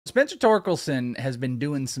Spencer Torkelson has been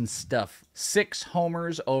doing some stuff. 6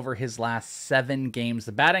 homers over his last 7 games.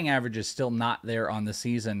 The batting average is still not there on the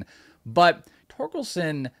season, but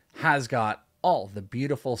Torkelson has got all the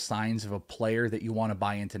beautiful signs of a player that you want to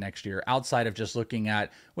buy into next year, outside of just looking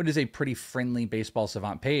at what is a pretty friendly Baseball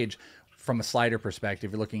Savant page. From a slider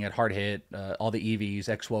perspective, you're looking at hard hit, all the EVs,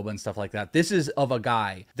 xwOBA and stuff like that. This is of a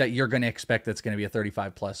guy that you're going to expect that's going to be a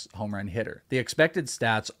 35-plus home run hitter. The expected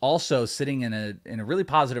stats also sitting in a really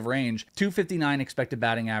positive range. 259 expected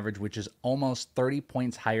batting average, which is almost 30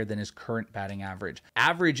 points higher than his current batting average.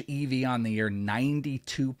 Average EV on the year,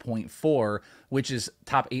 92.4, which is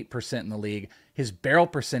top 8% in the league. His barrel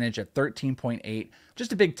percentage at 13.8.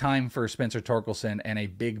 Just a big time for Spencer Torkelson and a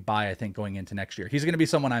big buy, I think, going into next year. He's going to be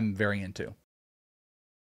someone I'm very into.